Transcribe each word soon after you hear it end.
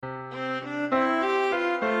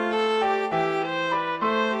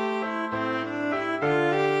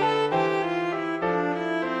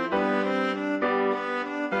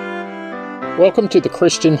Welcome to the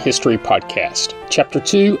Christian History Podcast, Chapter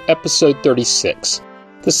 2, Episode 36,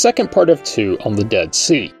 the second part of 2 on the Dead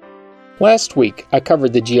Sea. Last week, I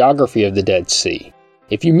covered the geography of the Dead Sea.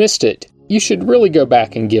 If you missed it, you should really go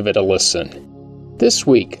back and give it a listen. This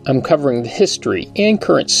week, I'm covering the history and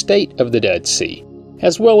current state of the Dead Sea,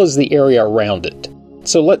 as well as the area around it.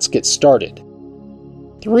 So let's get started.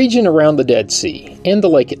 The region around the Dead Sea and the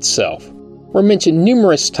lake itself were mentioned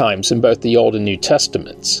numerous times in both the Old and New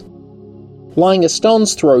Testaments. Lying a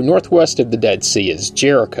stone's throw northwest of the Dead Sea is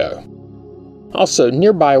Jericho. Also,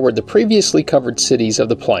 nearby were the previously covered cities of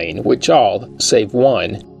the plain, which all, save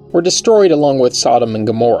one, were destroyed along with Sodom and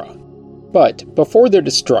Gomorrah. But, before their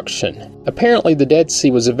destruction, apparently the Dead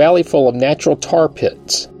Sea was a valley full of natural tar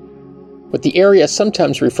pits, with the area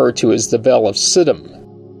sometimes referred to as the Vale of Siddim.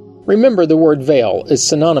 Remember, the word vale is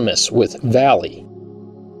synonymous with valley.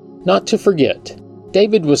 Not to forget,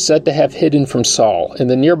 David was said to have hidden from Saul in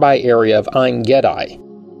the nearby area of En-Gedi.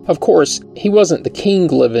 Of course, he wasn't the king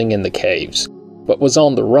living in the caves, but was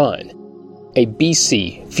on the run, a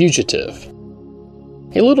BC fugitive.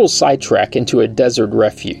 A little sidetrack into a desert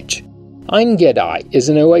refuge. En-Gedi is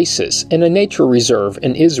an oasis and a nature reserve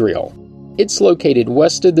in Israel. It's located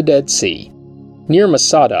west of the Dead Sea, near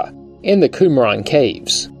Masada and the Qumran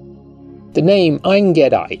Caves. The name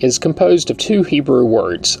En-Gedi is composed of two Hebrew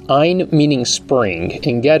words, Ein meaning spring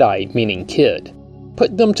and Gedi meaning kid.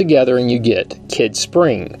 Put them together and you get Kid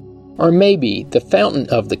Spring, or maybe the fountain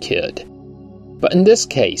of the kid. But in this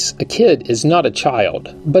case, a kid is not a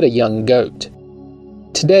child, but a young goat.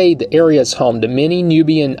 Today, the area is home to many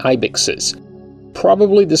Nubian ibexes,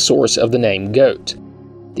 probably the source of the name goat.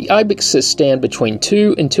 The ibexes stand between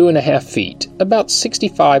 2 and 2.5 feet, about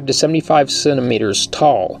 65 to 75 centimeters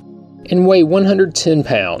tall, and weigh 110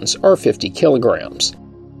 pounds or 50 kilograms.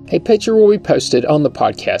 A picture will be posted on the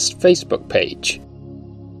podcast Facebook page.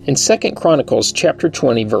 In 2 Chronicles chapter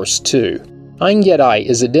 20 verse 2, En-Gedi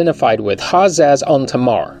is identified with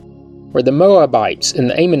Hazaz-on-Tamar, where the Moabites and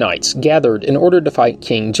the Ammonites gathered in order to fight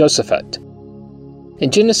King Jehoshaphat. In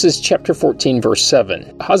Genesis chapter 14 verse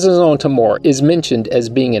 7, Hazaz-on-Tamar is mentioned as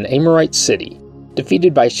being an Amorite city,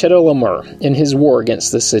 defeated by Chedorlaomer in his war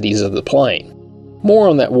against the cities of the plain. More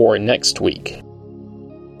on that war next week.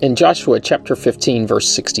 In Joshua chapter 15 verse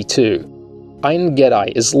 62,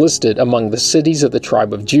 En-Gedi is listed among the cities of the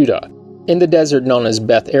tribe of Judah, in the desert known as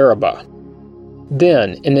Beth Arabah.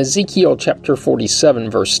 Then, in Ezekiel chapter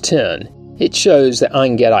 47 verse 10, it shows that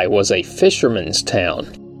En-Gedi was a fisherman's town,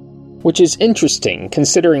 which is interesting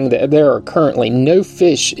considering that there are currently no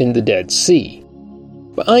fish in the Dead Sea.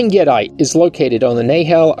 But En-Gedi is located on the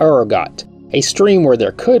Nahal Aragat, a stream where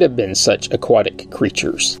there could have been such aquatic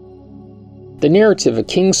creatures. The narrative of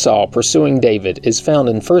King Saul pursuing David is found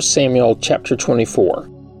in 1 Samuel chapter 24,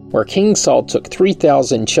 where King Saul took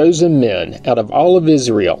 3,000 chosen men out of all of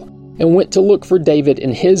Israel and went to look for David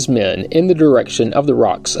and his men in the direction of the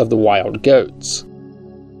rocks of the wild goats.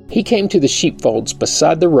 He came to the sheepfolds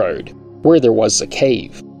beside the road, where there was a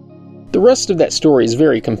cave. The rest of that story is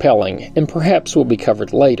very compelling and perhaps will be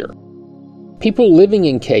covered later. People living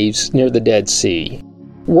in caves near the Dead Sea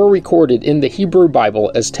were recorded in the Hebrew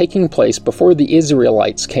Bible as taking place before the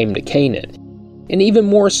Israelites came to Canaan, and even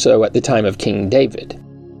more so at the time of King David.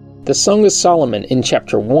 The Song of Solomon in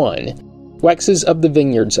chapter 1 waxes of the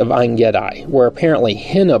vineyards of En-Gedi, where apparently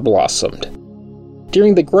henna blossomed.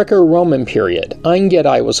 During the Greco-Roman period,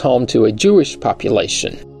 En-Gedi was home to a Jewish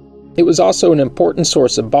population. It was also an important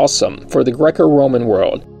source of balsam for the Greco-Roman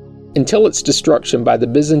world, until its destruction by the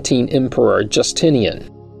Byzantine Emperor Justinian.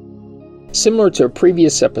 Similar to a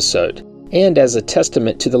previous episode, and as a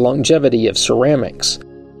testament to the longevity of ceramics,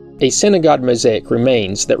 a synagogue mosaic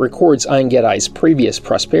remains that records En-Gedi's previous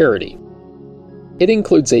prosperity. It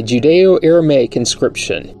includes a Judeo-Aramaic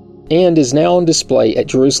inscription, and is now on display at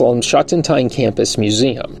Jerusalem's Schottenstein Campus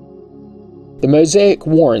Museum. The mosaic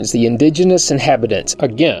warns the indigenous inhabitants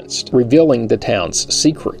against revealing the town's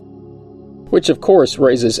secret, which of course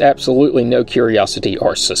raises absolutely no curiosity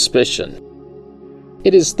or suspicion.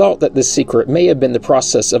 It is thought that the secret may have been the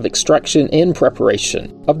process of extraction and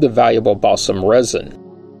preparation of the valuable balsam resin,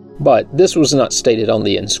 but this was not stated on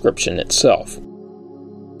the inscription itself.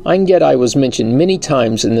 En-Gedi was mentioned many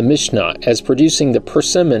times in the Mishnah as producing the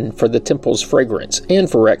persimmon for the temple's fragrance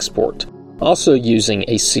and for export, also using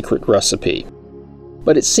a secret recipe.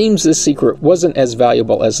 But it seems this secret wasn't as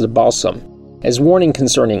valuable as the balsam, as warning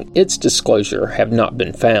concerning its disclosure have not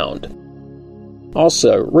been found.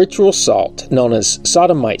 Also, ritual salt, known as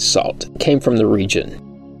sodomite salt, came from the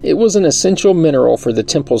region. It was an essential mineral for the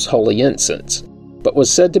temple's holy incense, but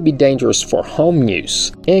was said to be dangerous for home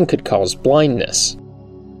use and could cause blindness.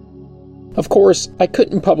 Of course, I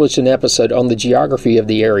couldn't publish an episode on the geography of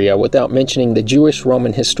the area without mentioning the Jewish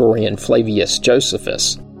Roman historian Flavius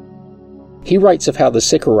Josephus. He writes of how the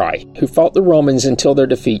Sicarii, who fought the Romans until their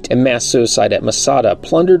defeat and mass suicide at Masada,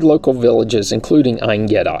 plundered local villages including Ein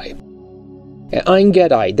Gedi. At Ein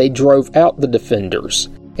Gedi, they drove out the defenders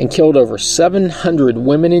and killed over 700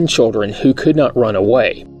 women and children who could not run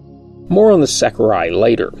away. More on the Sicarii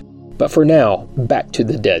later, but for now, back to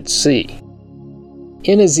the Dead Sea.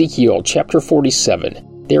 In Ezekiel chapter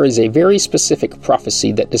 47, there is a very specific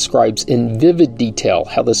prophecy that describes in vivid detail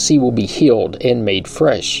how the sea will be healed and made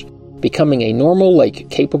fresh, becoming a normal lake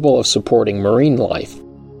capable of supporting marine life.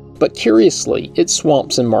 But curiously, its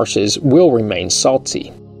swamps and marshes will remain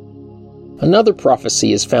salty. Another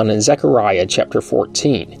prophecy is found in Zechariah chapter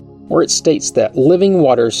 14, where it states that living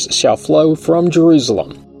waters shall flow from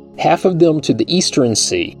Jerusalem, half of them to the eastern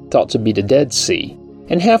sea, thought to be the Dead Sea,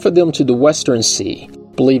 and half of them to the western sea,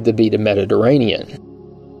 believed to be the Mediterranean.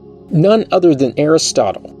 None other than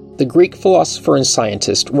Aristotle, the Greek philosopher and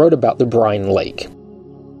scientist, wrote about the brine lake.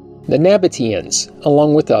 The Nabateans,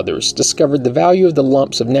 along with others, discovered the value of the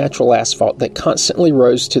lumps of natural asphalt that constantly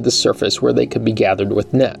rose to the surface where they could be gathered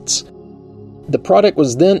with nets. The product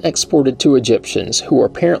was then exported to Egyptians, who were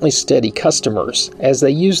apparently steady customers, as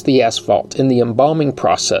they used the asphalt in the embalming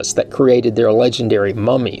process that created their legendary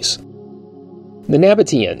mummies. The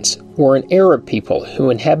Nabateans were an Arab people who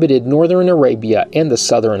inhabited northern Arabia and the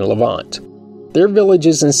southern Levant. Their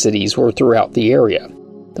villages and cities were throughout the area.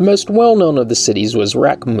 The most well-known of the cities was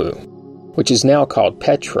Rakhmu, which is now called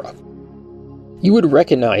Petra. You would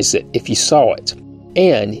recognize it if you saw it,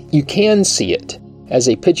 and you can see it, as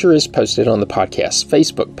a picture is posted on the podcast's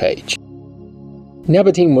Facebook page.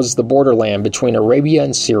 Nabatean was the borderland between Arabia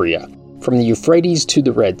and Syria, from the Euphrates to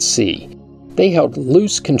the Red Sea. They held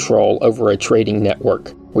loose control over a trading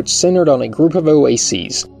network, which centered on a group of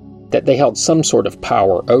oases that they held some sort of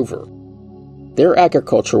power over. Their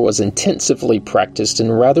agriculture was intensively practiced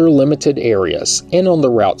in rather limited areas and on the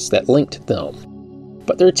routes that linked them.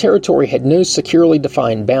 But their territory had no securely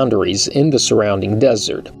defined boundaries in the surrounding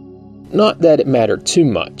desert. Not that it mattered too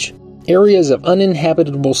much. Areas of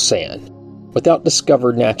uninhabitable sand, without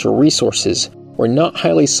discovered natural resources, were not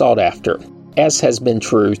highly sought after, as has been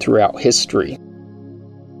true throughout history.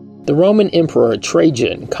 The Roman Emperor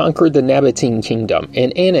Trajan conquered the Nabatean kingdom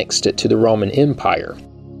and annexed it to the Roman Empire,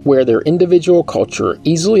 where their individual culture,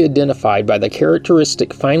 easily identified by the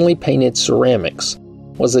characteristic finely painted ceramics,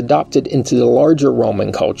 was adopted into the larger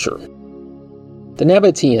Roman culture. The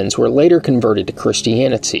Nabateans were later converted to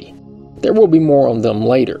Christianity. There will be more on them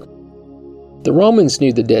later. The Romans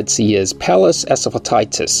knew the Dead Sea as Palus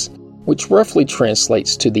Asphaltitis, which roughly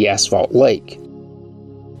translates to the Asphalt Lake.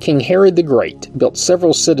 King Herod the Great built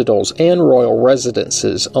several citadels and royal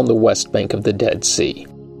residences on the west bank of the Dead Sea.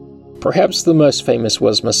 Perhaps the most famous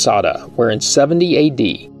was Masada, where in 70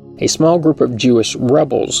 AD, a small group of Jewish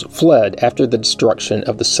rebels fled after the destruction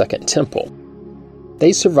of the Second Temple.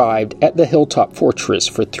 They survived at the hilltop fortress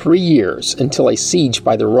for 3 years until a siege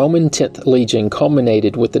by the Roman 10th Legion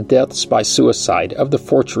culminated with the deaths by suicide of the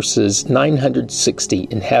fortress's 960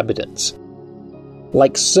 inhabitants.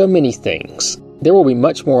 Like so many things, there will be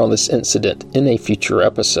much more on this incident in a future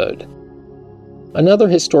episode. Another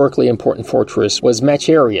historically important fortress was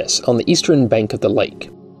Macharius on the eastern bank of the lake.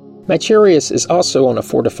 Macharius is also on a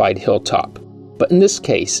fortified hilltop, but in this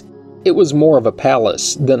case, it was more of a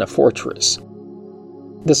palace than a fortress.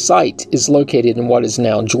 The site is located in what is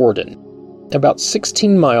now Jordan, about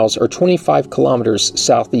 16 miles or 25 kilometers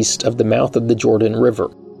southeast of the mouth of the Jordan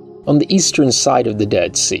River, on the eastern side of the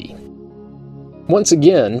Dead Sea. Once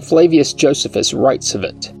again, Flavius Josephus writes of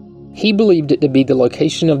it. He believed it to be the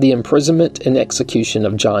location of the imprisonment and execution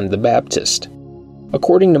of John the Baptist.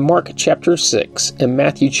 According to Mark chapter 6 and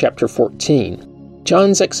Matthew chapter 14,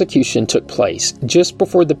 John's execution took place just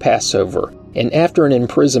before the Passover and after an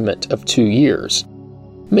imprisonment of 2 years.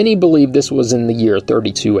 Many believe this was in the year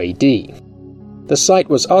 32 AD. The site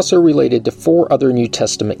was also related to 4 other New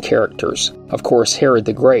Testament characters. Of course, Herod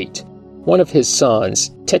the Great, one of his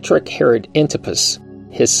sons, Tetrarch Herod Antipas,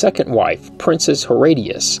 his second wife, Princess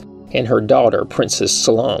Herodias, and her daughter, Princess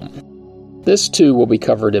Salome. This too will be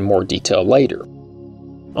covered in more detail later.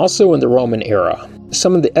 Also in the Roman era,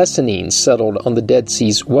 some of the Essenes settled on the Dead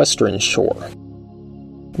Sea's western shore.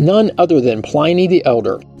 None other than Pliny the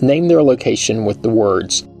Elder named their location with the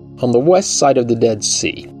words, "on the west side of the Dead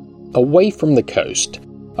Sea, away from the coast,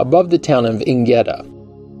 above the town of Engedi."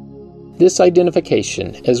 This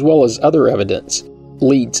identification, as well as other evidence,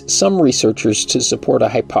 leads some researchers to support a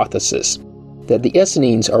hypothesis that the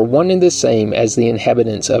Essenes are one and the same as the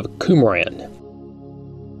inhabitants of Qumran.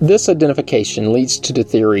 This identification leads to the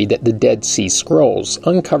theory that the Dead Sea Scrolls,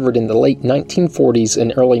 uncovered in the late 1940s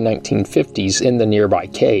and early 1950s in the nearby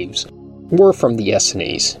caves, were from the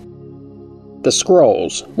Essenes. The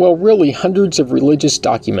scrolls, well really hundreds of religious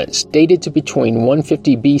documents dated to between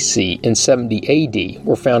 150 BC and 70 AD,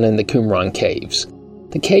 were found in the Qumran caves.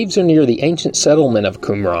 The caves are near the ancient settlement of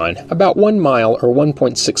Qumran, about 1 mile or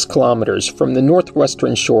 1.6 kilometers from the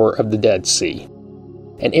northwestern shore of the Dead Sea,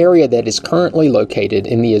 an area that is currently located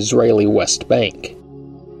in the Israeli West Bank.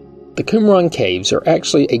 The Qumran caves are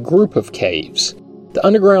actually a group of caves. The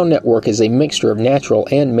underground network is a mixture of natural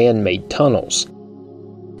and man-made tunnels.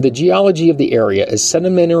 The geology of the area is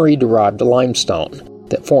sedimentary-derived limestone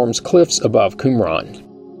that forms cliffs above Qumran.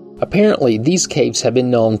 Apparently, these caves have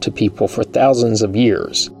been known to people for thousands of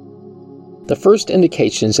years. The first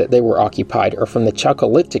indications that they were occupied are from the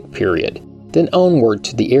Chalcolithic period, then onward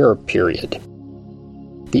to the Arab period.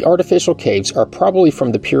 The artificial caves are probably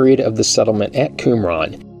from the period of the settlement at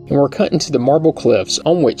Qumran and were cut into the marble cliffs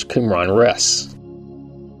on which Qumran rests.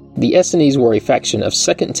 The Essenes were a faction of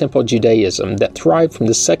Second Temple Judaism that thrived from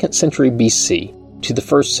the 2nd century BC to the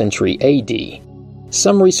 1st century AD.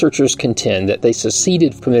 Some researchers contend that they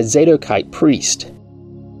seceded from the Zadokite priest.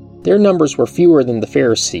 Their numbers were fewer than the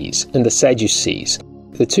Pharisees and the Sadducees,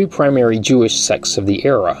 the two primary Jewish sects of the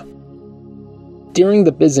era. During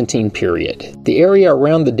the Byzantine period, the area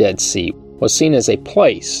around the Dead Sea was seen as a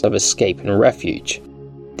place of escape and refuge.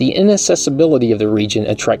 The inaccessibility of the region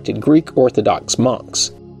attracted Greek Orthodox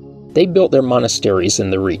monks. They built their monasteries in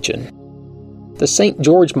the region. The St.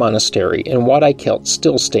 George Monastery in Wadi Kelt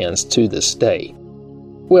still stands to this day.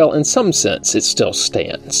 Well, in some sense, it still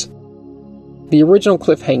stands. The original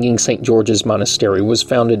cliff-hanging St. George's Monastery was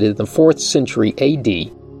founded in the 4th century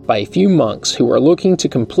AD by a few monks who were looking to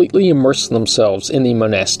completely immerse themselves in the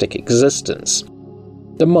monastic existence.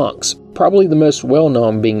 The monks, probably the most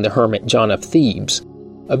well-known being the hermit John of Thebes,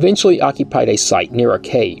 eventually occupied a site near a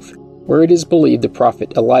cave, where it is believed the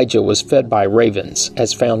prophet Elijah was fed by ravens,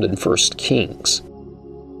 as found in 1 Kings.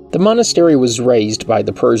 The monastery was razed by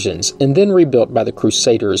the Persians and then rebuilt by the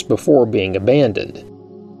Crusaders before being abandoned.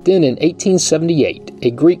 Then in 1878,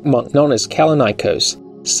 a Greek monk known as Kallinikos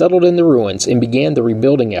settled in the ruins and began the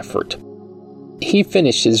rebuilding effort. He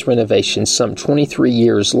finished his renovation some 23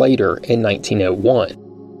 years later in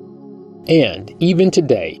 1901. And, even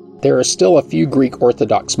today, there are still a few Greek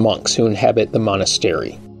Orthodox monks who inhabit the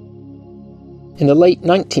monastery. In the late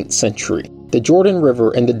 19th century, the Jordan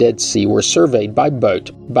River and the Dead Sea were surveyed by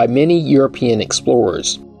boat by many European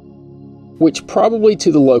explorers, which probably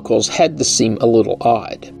to the locals had to seem a little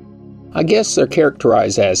odd. I guess they're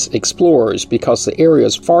characterized as explorers because the area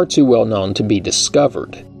is far too well known to be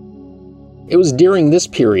discovered. It was during this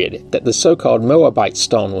period that the so-called Moabite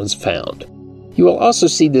stone was found. You will also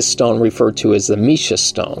see this stone referred to as the Mesha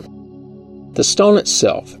stone. The stone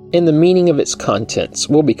itself and the meaning of its contents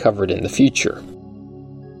will be covered in the future.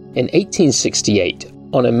 In 1868,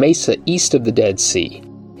 on a mesa east of the Dead Sea,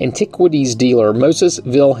 antiquities dealer Moses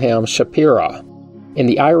Wilhelm Shapira, and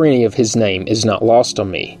the irony of his name is not lost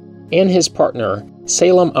on me, and his partner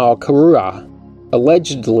Salem al-Karua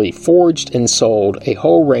allegedly forged and sold a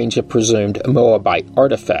whole range of presumed Moabite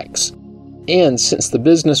artifacts. And since the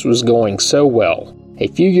business was going so well, a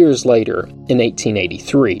few years later, in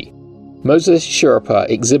 1883, Moses Sherpa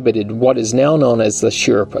exhibited what is now known as the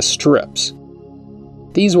Sherpa strips.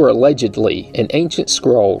 These were allegedly an ancient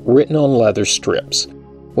scroll written on leather strips,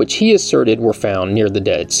 which he asserted were found near the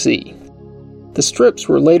Dead Sea. The strips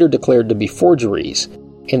were later declared to be forgeries,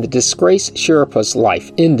 and the disgraced Sherpa's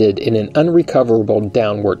life ended in an unrecoverable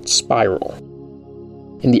downward spiral.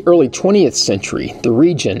 In the early 20th century, the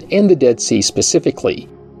region, and the Dead Sea specifically,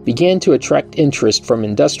 began to attract interest from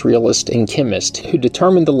industrialists and chemists who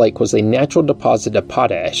determined the lake was a natural deposit of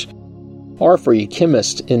potash, or for you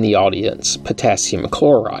chemists in the audience, potassium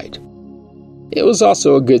chloride. It was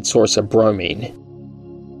also a good source of bromine.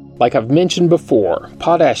 Like I've mentioned before,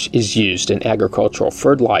 potash is used in agricultural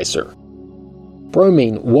fertilizer.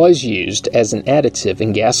 Bromine was used as an additive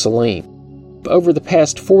in gasoline, but over the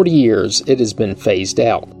past 40 years it has been phased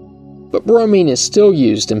out. But bromine is still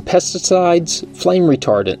used in pesticides, flame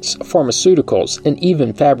retardants, pharmaceuticals, and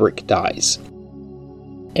even fabric dyes.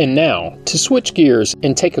 And now, to switch gears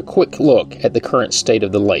and take a quick look at the current state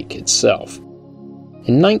of the lake itself.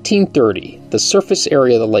 In 1930, the surface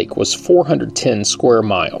area of the lake was 410 square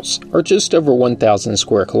miles, or just over 1,000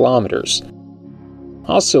 square kilometers.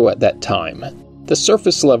 Also at that time, the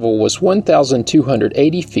surface level was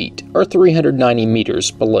 1,280 feet, or 390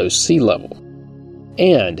 meters below sea level.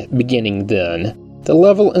 And, beginning then, the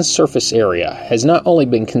level and surface area has not only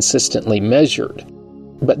been consistently measured,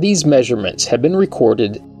 but these measurements have been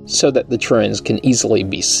recorded so that the trends can easily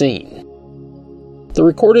be seen. The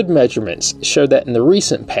recorded measurements show that in the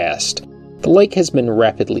recent past, the lake has been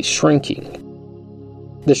rapidly shrinking.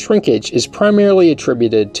 The shrinkage is primarily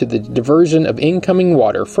attributed to the diversion of incoming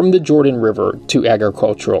water from the Jordan River to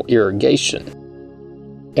agricultural irrigation.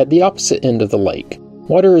 At the opposite end of the lake,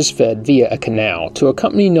 water is fed via a canal to a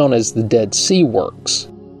company known as the Dead Sea Works.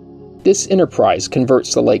 This enterprise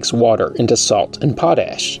converts the lake's water into salt and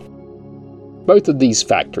potash. Both of these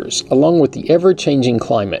factors, along with the ever-changing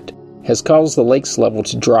climate, has caused the lake's level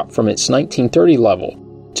to drop from its 1930 level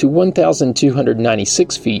to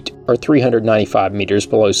 1,296 feet or 395 meters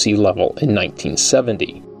below sea level in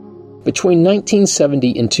 1970. Between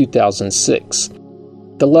 1970 and 2006,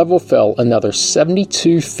 the level fell another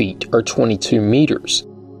 72 feet or 22 meters.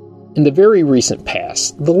 In the very recent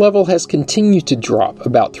past, the level has continued to drop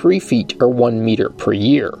about 3 feet or 1 meter per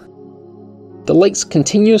year. The lake's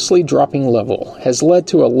continuously dropping level has led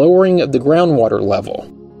to a lowering of the groundwater level.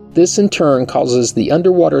 This in turn causes the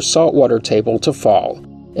underwater saltwater table to fall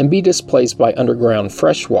and be displaced by underground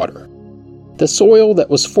freshwater. The soil that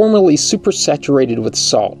was formerly supersaturated with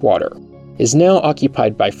salt water is now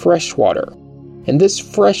occupied by freshwater, and this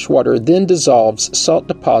freshwater then dissolves salt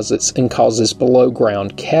deposits and causes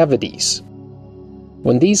below-ground cavities.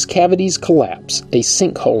 When these cavities collapse, a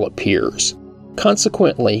sinkhole appears.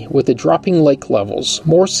 Consequently, with the dropping lake levels,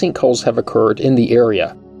 more sinkholes have occurred in the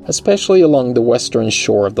area, especially along the western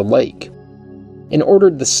shore of the lake. In order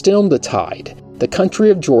to stem the tide, the country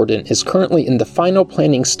of Jordan is currently in the final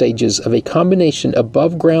planning stages of a combination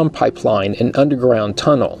above-ground pipeline and underground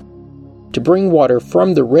tunnel to bring water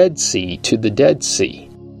from the Red Sea to the Dead Sea.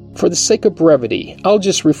 For the sake of brevity, I'll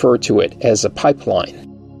just refer to it as a pipeline.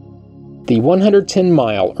 The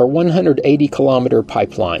 110-mile or 180-kilometer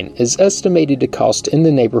pipeline is estimated to cost in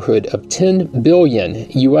the neighborhood of $10 billion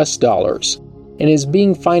and is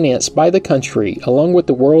being financed by the country along with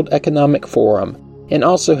the World Economic Forum and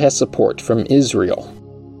also has support from Israel.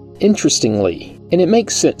 Interestingly, and it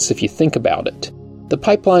makes sense if you think about it, the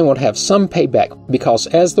pipeline would have some payback because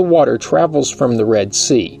as the water travels from the Red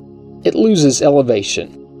Sea, it loses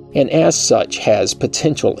elevation and as such has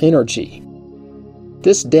potential energy.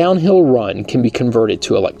 This downhill run can be converted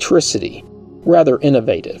to electricity, rather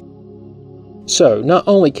innovative. So, not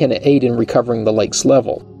only can it aid in recovering the lake's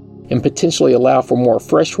level and potentially allow for more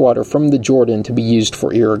fresh water from the Jordan to be used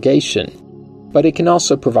for irrigation, but it can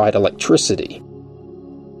also provide electricity.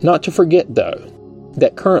 Not to forget, though,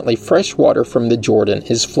 that currently fresh water from the Jordan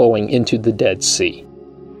is flowing into the Dead Sea,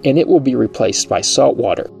 and it will be replaced by salt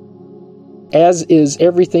water. As is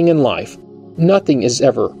everything in life, nothing is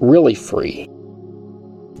ever really free.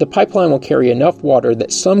 The pipeline will carry enough water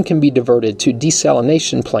that some can be diverted to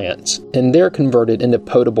desalination plants and there converted into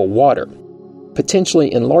potable water,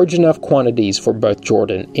 potentially in large enough quantities for both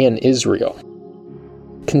Jordan and Israel.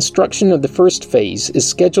 Construction of the first phase is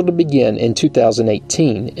scheduled to begin in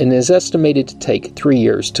 2018 and is estimated to take 3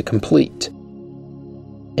 years to complete.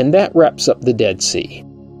 And that wraps up the Dead Sea.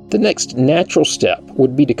 The next natural step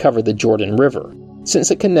would be to cover the Jordan River, since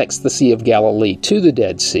it connects the Sea of Galilee to the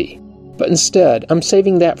Dead Sea. But instead, I'm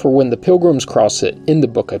saving that for when the pilgrims cross it in the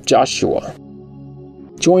book of Joshua.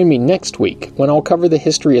 Join me next week when I'll cover the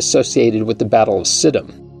history associated with the Battle of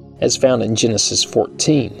Siddim, as found in Genesis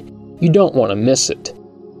 14. You don't want to miss it.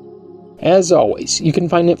 As always, you can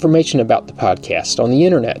find information about the podcast on the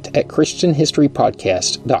internet at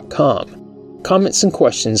christianhistorypodcast.com. Comments and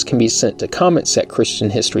questions can be sent to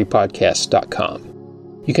comments@christianhistorypodcast.com.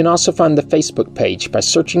 You can also find the Facebook page by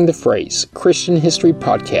searching the phrase Christian History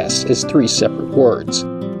Podcast as 3 separate words.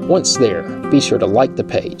 Once there, be sure to like the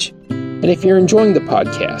page. And if you're enjoying the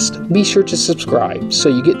podcast, be sure to subscribe so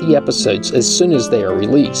you get the episodes as soon as they are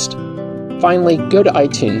released. Finally, go to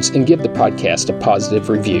iTunes and give the podcast a positive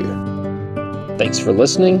review. Thanks for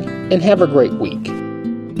listening, and have a great week.